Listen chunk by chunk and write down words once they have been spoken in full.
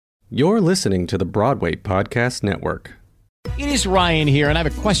You're listening to the Broadway Podcast Network. It is Ryan here, and I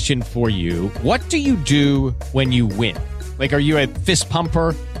have a question for you. What do you do when you win? Like, are you a fist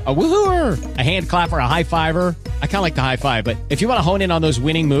pumper, a woohooer, a hand clapper, a high fiver? I kind of like the high five, but if you want to hone in on those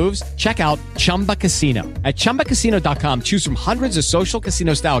winning moves, check out Chumba Casino. At ChumbaCasino.com, choose from hundreds of social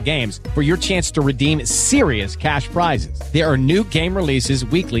casino-style games for your chance to redeem serious cash prizes. There are new game releases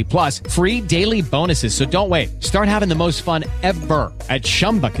weekly, plus free daily bonuses. So don't wait. Start having the most fun ever at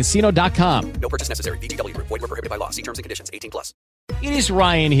ChumbaCasino.com. No purchase necessary. VGW. Void where prohibited by law. See terms and conditions. 18+. It is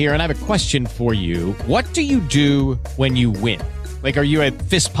Ryan here, and I have a question for you. What do you do when you win? Like, are you a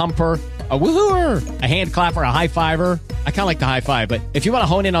fist pumper, a woohooer, a hand clapper, a high fiver? I kind of like the high five, but if you want to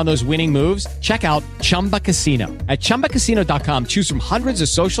hone in on those winning moves, check out Chumba Casino. At ChumbaCasino.com, choose from hundreds of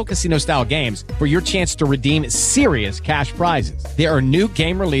social casino-style games for your chance to redeem serious cash prizes. There are new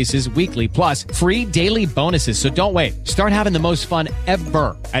game releases weekly, plus free daily bonuses. So don't wait. Start having the most fun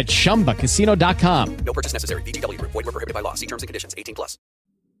ever at ChumbaCasino.com. No purchase necessary. VGW. Void where prohibited by law. See terms and conditions. 18+.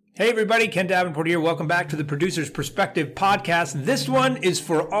 Hey everybody, Ken Davenport here. Welcome back to the Producer's Perspective podcast. This one is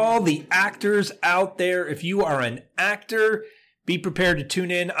for all the actors out there. If you are an actor, be prepared to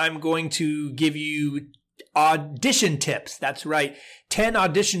tune in. I'm going to give you audition tips. That's right. 10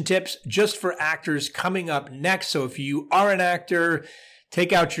 audition tips just for actors coming up next. So if you are an actor,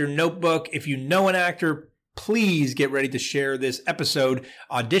 take out your notebook. If you know an actor, please get ready to share this episode.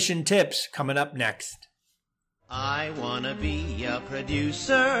 Audition tips coming up next. I wanna be a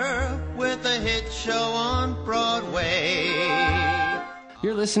producer with a hit show on Broadway.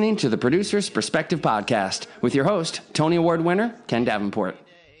 You're listening to the Producer's Perspective Podcast with your host, Tony Award winner, Ken Davenport.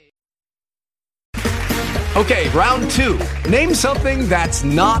 Okay, round two. Name something that's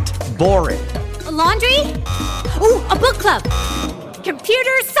not boring. A laundry? Ooh, a book club.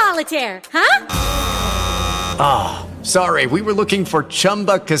 Computer solitaire, huh? Ah, sorry, we were looking for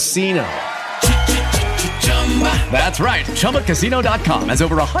Chumba Casino. That's right. ChumbaCasino.com has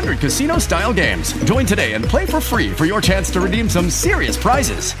over 100 casino-style games. Join today and play for free for your chance to redeem some serious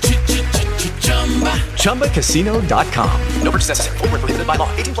prizes. ChumbaCasino.com. No purchase necessary. Void where prohibited by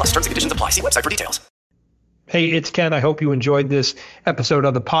law. 18+. Terms and conditions apply. See website for details. Hey, it's Ken. I hope you enjoyed this episode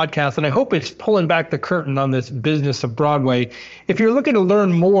of the podcast, and I hope it's pulling back the curtain on this business of Broadway. If you're looking to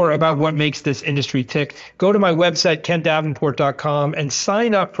learn more about what makes this industry tick, go to my website, kendavenport.com, and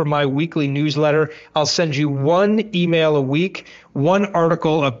sign up for my weekly newsletter. I'll send you one email a week, one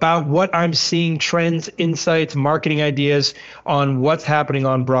article about what I'm seeing, trends, insights, marketing ideas on what's happening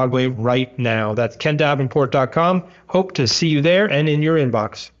on Broadway right now. That's kendavenport.com. Hope to see you there and in your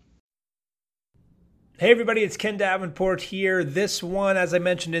inbox. Hey everybody, it's Ken Davenport here. This one, as I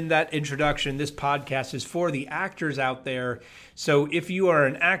mentioned in that introduction, this podcast is for the actors out there. So if you are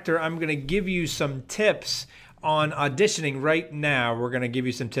an actor, I'm going to give you some tips on auditioning right now. We're going to give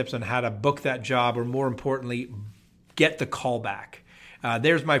you some tips on how to book that job, or more importantly, get the callback.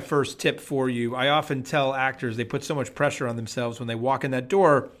 There's my first tip for you. I often tell actors they put so much pressure on themselves when they walk in that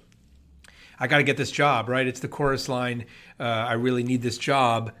door. I got to get this job, right? It's the chorus line, I really need this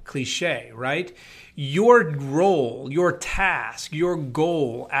job, cliche, right? Your role, your task, your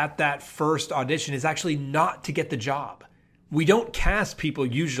goal at that first audition is actually not to get the job. We don't cast people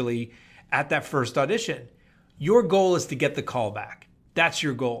usually at that first audition. Your goal is to get the callback. That's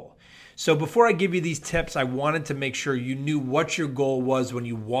your goal. So before I give you these tips, I wanted to make sure you knew what your goal was when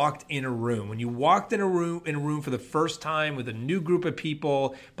you walked in a room. When you walked in a room for the first time with a new group of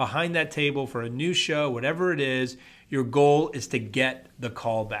people behind that table for a new show, whatever it is, your goal is to get the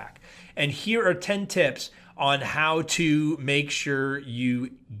callback. And here are 10 tips on how to make sure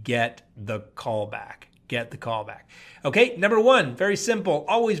you get the callback. Get the callback. Okay, number one, very simple.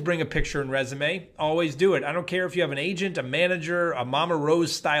 Always bring a picture and resume. Always do it. I don't care if you have an agent, a manager, a Mama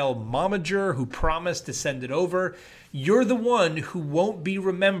Rose style momager who promised to send it over. You're the one who won't be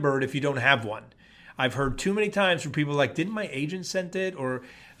remembered if you don't have one. I've heard too many times from people like, didn't my agent send it? Or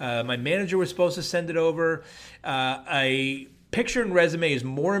my manager was supposed to send it over. A picture and resume is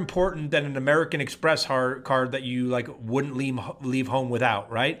more important than an American Express card that you wouldn't leave home without,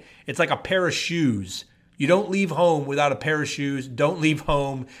 right? It's like a pair of shoes. You don't leave home without a pair of shoes. Don't leave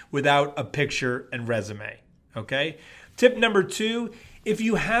home without a picture and resume, okay? Tip number 2, if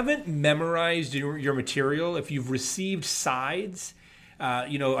you haven't memorized your material, if you've received sides,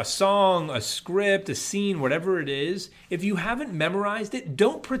 a song, a script, a scene, whatever it is, if you haven't memorized it,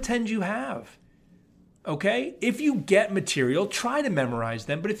 don't pretend you have. Okay? If you get material, try to memorize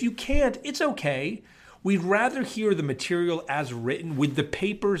them. But if you can't, it's okay. We'd rather hear the material as written with the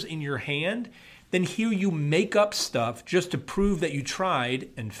papers in your hand than hear you make up stuff just to prove that you tried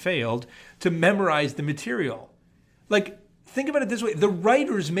and failed to memorize the material. think about it this way. The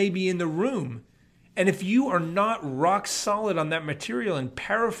writers may be in the room, and if you are not rock solid on that material and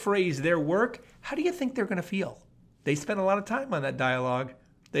paraphrase their work, how do you think they're going to feel? They spent a lot of time on that dialogue.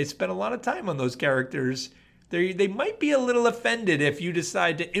 They spent a lot of time on those characters. They might be a little offended if you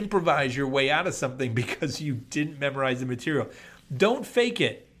decide to improvise your way out of something because you didn't memorize the material. Don't fake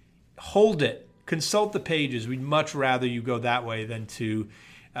it. Hold it. Consult the pages. We'd much rather you go that way than to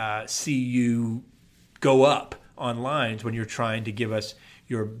see you go up on lines when you're trying to give us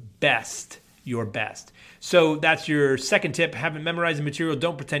your best. So that's your second tip. Haven't memorized the material.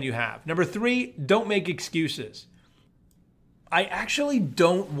 Don't pretend you have. Number 3, don't make excuses. I actually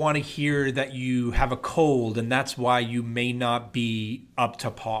don't want to hear that you have a cold and that's why you may not be up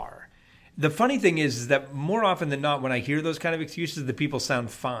to par. The funny thing is that more often than not, when I hear those kind of excuses, the people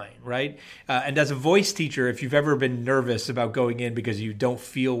sound fine, right? And as a voice teacher, if you've ever been nervous about going in because you don't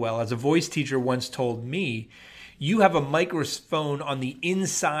feel well, as a voice teacher once told me, you have a microphone on the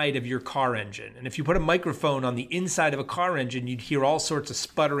inside of your car engine. And if you put a microphone on the inside of a car engine, you'd hear all sorts of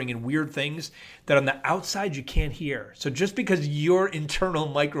sputtering and weird things that on the outside you can't hear. So just because your internal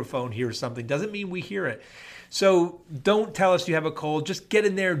microphone hears something doesn't mean we hear it. So don't tell us you have a cold. Just get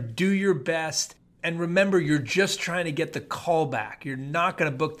in there, do your best. And remember, you're just trying to get the call back. You're not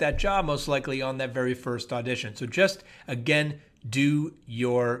going to book that job most likely on that very first audition. So just, again, do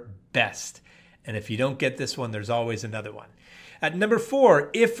your best. And if you don't get this one, there's always another one. At number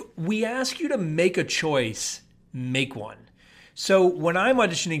 4, if we ask you to make a choice, make one. So when I'm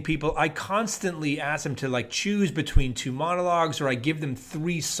auditioning people, I constantly ask them to choose between 2 monologues, or I give them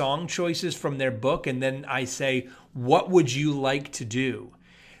 3 song choices from their book. And then I say, what would you like to do?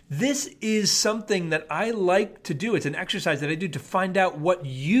 This is something that I like to do. It's an exercise that I do to find out what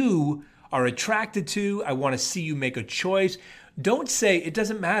you are attracted to. I want to see you make a choice. Don't say, it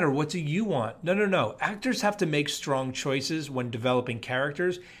doesn't matter, what do you want? No. Actors have to make strong choices when developing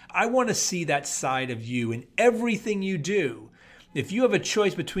characters. I want to see that side of you in everything you do. If you have a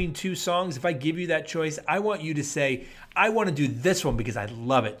choice between 2 songs, if I give you that choice, I want you to say, I want to do this one because I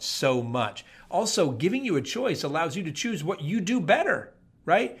love it so much. Also, giving you a choice allows you to choose what you do better,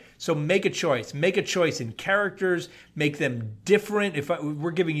 right? So make a choice. Make a choice in characters. Make them different. If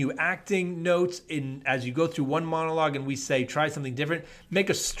we're giving you acting notes as you go through one monologue and we say, try something different, make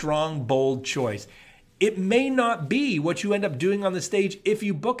a strong, bold choice. It may not be what you end up doing on the stage if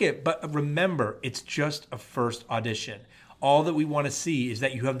you book it, but remember, it's just a first audition. All that we want to see is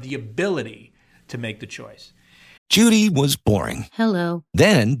that you have the ability to make the choice. Judy was boring. Hello.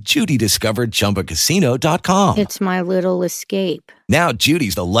 Then Judy discovered ChumbaCasino.com. It's my little escape. Now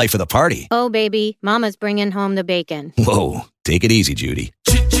Judy's the life of the party. Oh, baby, mama's bringing home the bacon. Whoa, take it easy, Judy.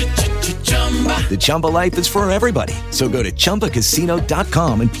 The Chumba life is for everybody. So go to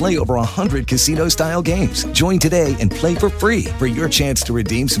ChumbaCasino.com and play over 100 casino-style games. Join today and play for free for your chance to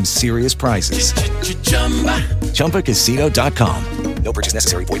redeem some serious prizes. ChumbaCasino.com. No purchase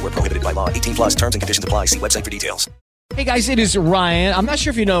necessary. Void where prohibited by law. 18 plus terms and conditions apply. See website for details. Hey guys, it is Ryan. I'm not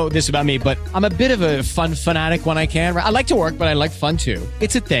sure if you know this about me, but I'm a bit of a fun fanatic when I can. I like to work, but I like fun too.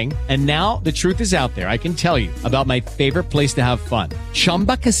 It's a thing. And now the truth is out there. I can tell you about my favorite place to have fun.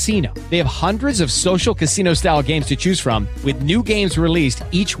 Chumba Casino. They have hundreds of social casino style games to choose from with new games released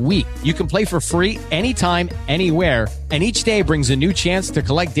each week. You can play for free anytime, anywhere. And each day brings a new chance to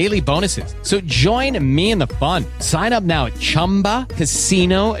collect daily bonuses. So join me in the fun. Sign up now at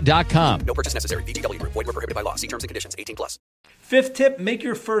ChumbaCasino.com. No purchase necessary. VGW. Void where prohibited by law. See terms and conditions. 18 plus. 5th tip, make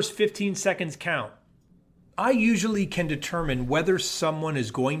your first 15 seconds count. I usually can determine whether someone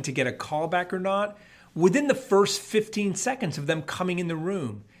is going to get a callback or not within the first 15 seconds of them coming in the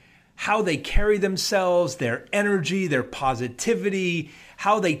room. How they carry themselves, their energy, their positivity,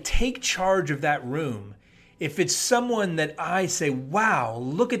 how they take charge of that room. If it's someone that I say, wow,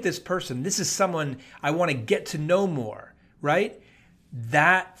 look at this person. This is someone I want to get to know more, right?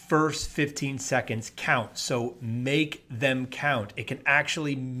 That first 15 seconds count. So make them count. It can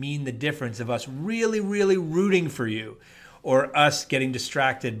actually mean the difference of us really, really rooting for you or us getting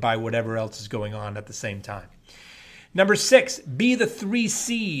distracted by whatever else is going on at the same time. Number 6, be the 3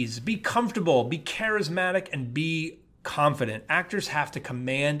 C's. Be comfortable, be charismatic, and be confident. Actors have to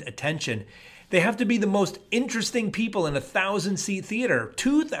command attention. They have to be the most interesting people in a 1,000-seat theater,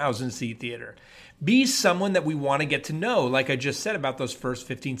 2,000-seat theater. Be someone that we want to get to know, like I just said about those first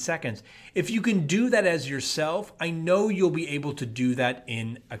 15 seconds. If you can do that as yourself, I know you'll be able to do that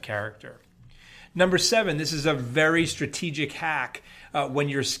in a character. Number 7, this is a very strategic hack when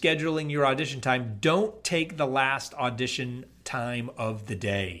you're scheduling your audition time. Don't take the last audition time of the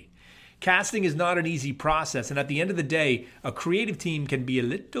day. Casting is not an easy process, and at the end of the day, a creative team can be a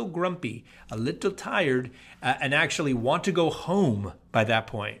little grumpy, a little tired, and actually want to go home by that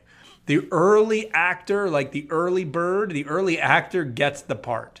point. The early actor, like the early bird, the early actor gets the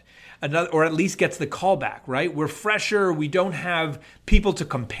part. Or at least gets the callback, right? We're fresher, we don't have people to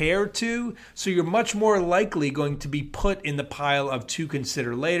compare to, so you're much more likely going to be put in the pile of to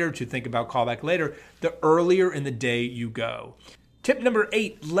consider later, to think about callback later, the earlier in the day you go. Tip number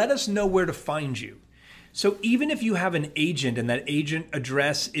 8, let us know where to find you. So even if you have an agent and that agent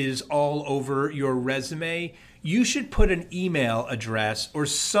address is all over your resume, you should put an email address or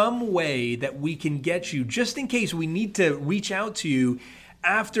some way that we can get you, just in case we need to reach out to you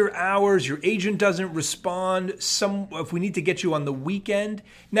after hours, your agent doesn't respond, if we need to get you on the weekend.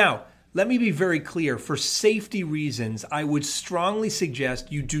 Now, let me be very clear. For safety reasons, I would strongly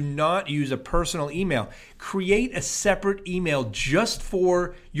suggest you do not use a personal email. Create a separate email just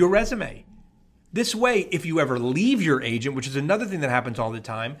for your resume. This way, if you ever leave your agent, which is another thing that happens all the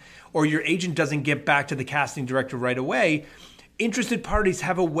time, or your agent doesn't get back to the casting director right away, interested parties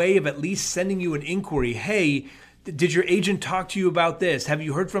have a way of at least sending you an inquiry. Hey, did your agent talk to you about this? Have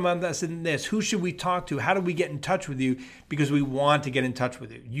you heard from us in this? Who should we talk to? How do we get in touch with you? Because we want to get in touch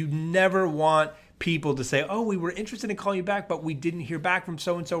with you. You never want people to say, oh, we were interested in calling you back, but we didn't hear back from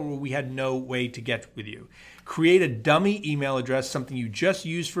so-and-so, or we had no way to get with you. Create a dummy email address, something you just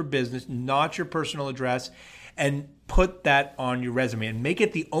use for business, not your personal address, and put that on your resume and make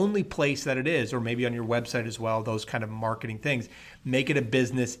it the only place that it is, or maybe on your website as well, those kind of marketing things. Make it a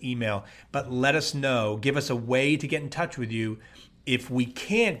business email, but let us know, give us a way to get in touch with you if we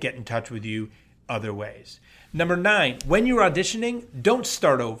can't get in touch with you other ways. Number 9, when you're auditioning, don't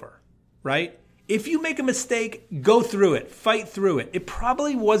start over, right? If you make a mistake, go through it, fight through it. It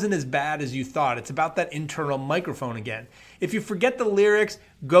probably wasn't as bad as you thought. It's about that internal microphone again. If you forget the lyrics,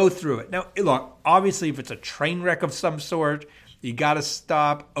 go through it. Now, look, obviously, if it's a train wreck of some sort, you got to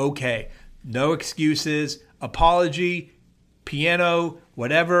stop. Okay, no excuses, apology, piano,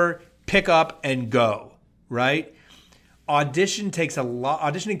 whatever, pick up and go, right? Auditioning takes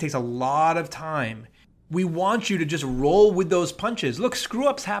a lot of time. We want you to just roll with those punches. Look,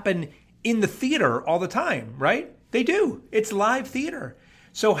 screw-ups happen in the theater all the time, right? They do. It's live theater.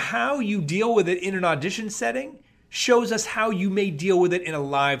 So how you deal with it in an audition setting shows us how you may deal with it in a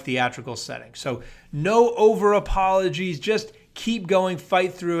live theatrical setting. So no over apologies, just keep going,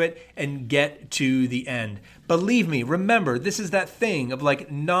 fight through it, and get to the end. Believe me, remember, this is that thing of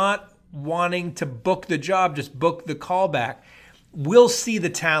like not wanting to book the job, just book the callback. We'll see the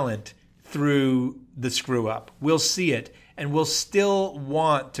talent through the screw up. We'll see it, and we'll still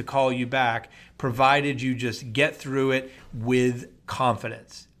want to call you back, provided you just get through it with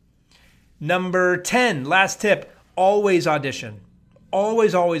confidence. Number 10, last tip, always audition.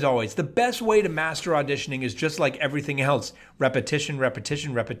 Always, always, always. The best way to master auditioning is just like everything else. Repetition,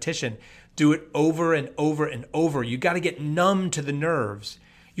 repetition, repetition. Do it over and over and over. You got to get numb to the nerves.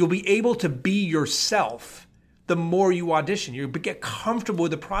 You'll be able to be yourself the more you audition. You'll get comfortable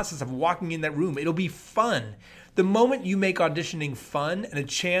with the process of walking in that room. It'll be fun. The moment you make auditioning fun and a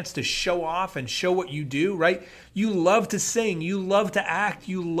chance to show off and show what you do, right? You love to sing, you love to act,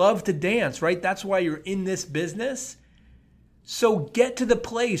 you love to dance, right? That's why you're in this business. So get to the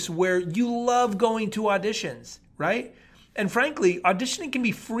place where you love going to auditions, right? And frankly, auditioning can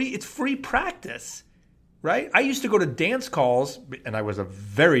be free. It's free practice, right? I used to go to dance calls, and I was a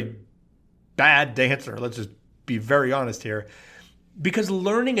very bad dancer. Let's just be very honest here. Because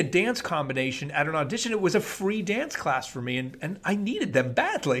learning a dance combination at an audition, it was a free dance class for me, and I needed them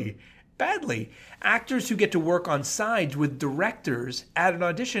badly. Actors who get to work on sides with directors at an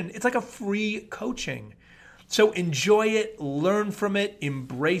audition, it's like a free coaching. So enjoy it, learn from it,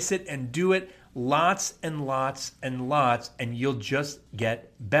 embrace it, and do it lots and lots and lots, and you'll just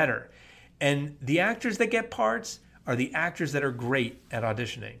get better. And the actors that get parts are the actors that are great at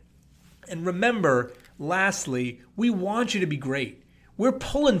auditioning. And remember, lastly, we want you to be great. We're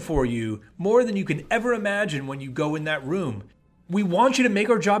pulling for you more than you can ever imagine when you go in that room. We want you to make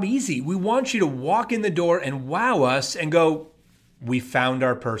our job easy. We want you to walk in the door and wow us and go, we found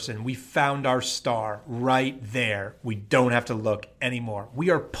our person. We found our star right there. We don't have to look anymore. We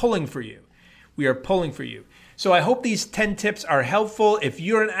are pulling for you. We are pulling for you. So I hope these 10 tips are helpful. If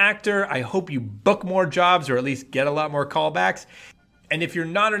you're an actor, I hope you book more jobs or at least get a lot more callbacks. And if you're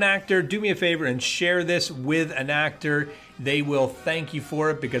not an actor, do me a favor and share this with an actor. They will thank you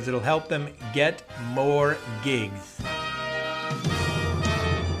for it because it'll help them get more gigs.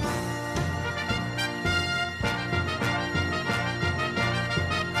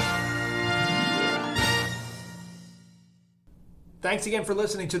 Thanks again for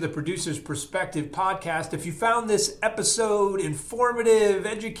listening to the Producer's Perspective podcast. If you found this episode informative,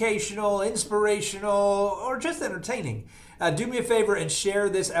 educational, inspirational, or just entertaining, do me a favor and share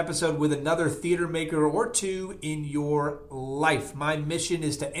this episode with another theater maker or two in your life. My mission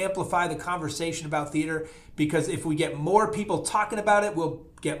is to amplify the conversation about theater, because if we get more people talking about it, we'll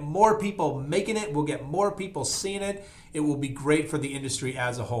get more people making it, we'll get more people seeing it. It will be great for the industry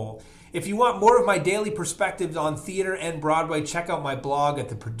as a whole. If you want more of my daily perspectives on theater and Broadway, check out my blog at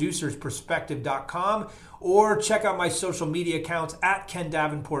theproducersperspective.com or check out my social media accounts at Ken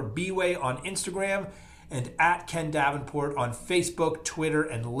Davenport B-Way on Instagram and at Ken Davenport on Facebook, Twitter,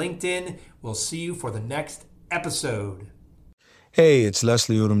 and LinkedIn. We'll see you for the next episode. Hey, it's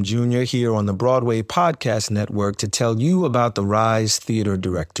Leslie Odom Jr. here on the Broadway Podcast Network to tell you about the Rise Theater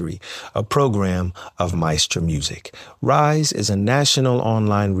Directory, a program of Maestro Music. Rise is a national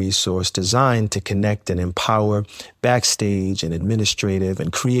online resource designed to connect and empower backstage and administrative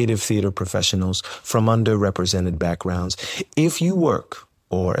and creative theater professionals from underrepresented backgrounds. If you work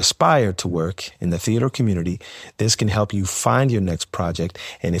or aspire to work in the theater community, this can help you find your next project.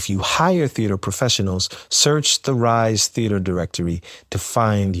 And if you hire theater professionals, search the Rise Theater Directory to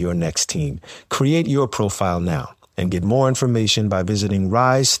find your next team. Create your profile now and get more information by visiting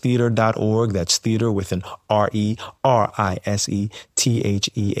risetheater.org. That's theater with an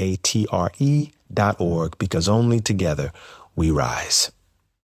RERISETHEATRE.org, because only together we rise.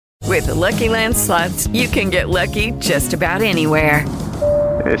 With the Lucky Land Slots, you can get lucky just about anywhere.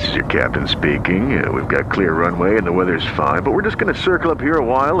 This is your captain speaking. We've got clear runway and the weather's fine, but we're just going to circle up here a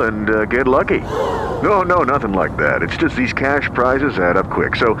while and get lucky. No, nothing like that. It's just these cash prizes add up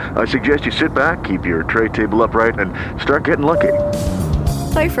quick. So I suggest you sit back, keep your tray table upright, and start getting lucky.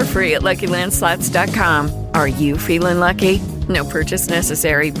 Play for free at LuckyLandSlots.com. Are you feeling lucky? No purchase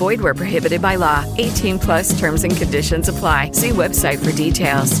necessary. Void where prohibited by law. 18+ terms and conditions apply. See website for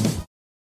details.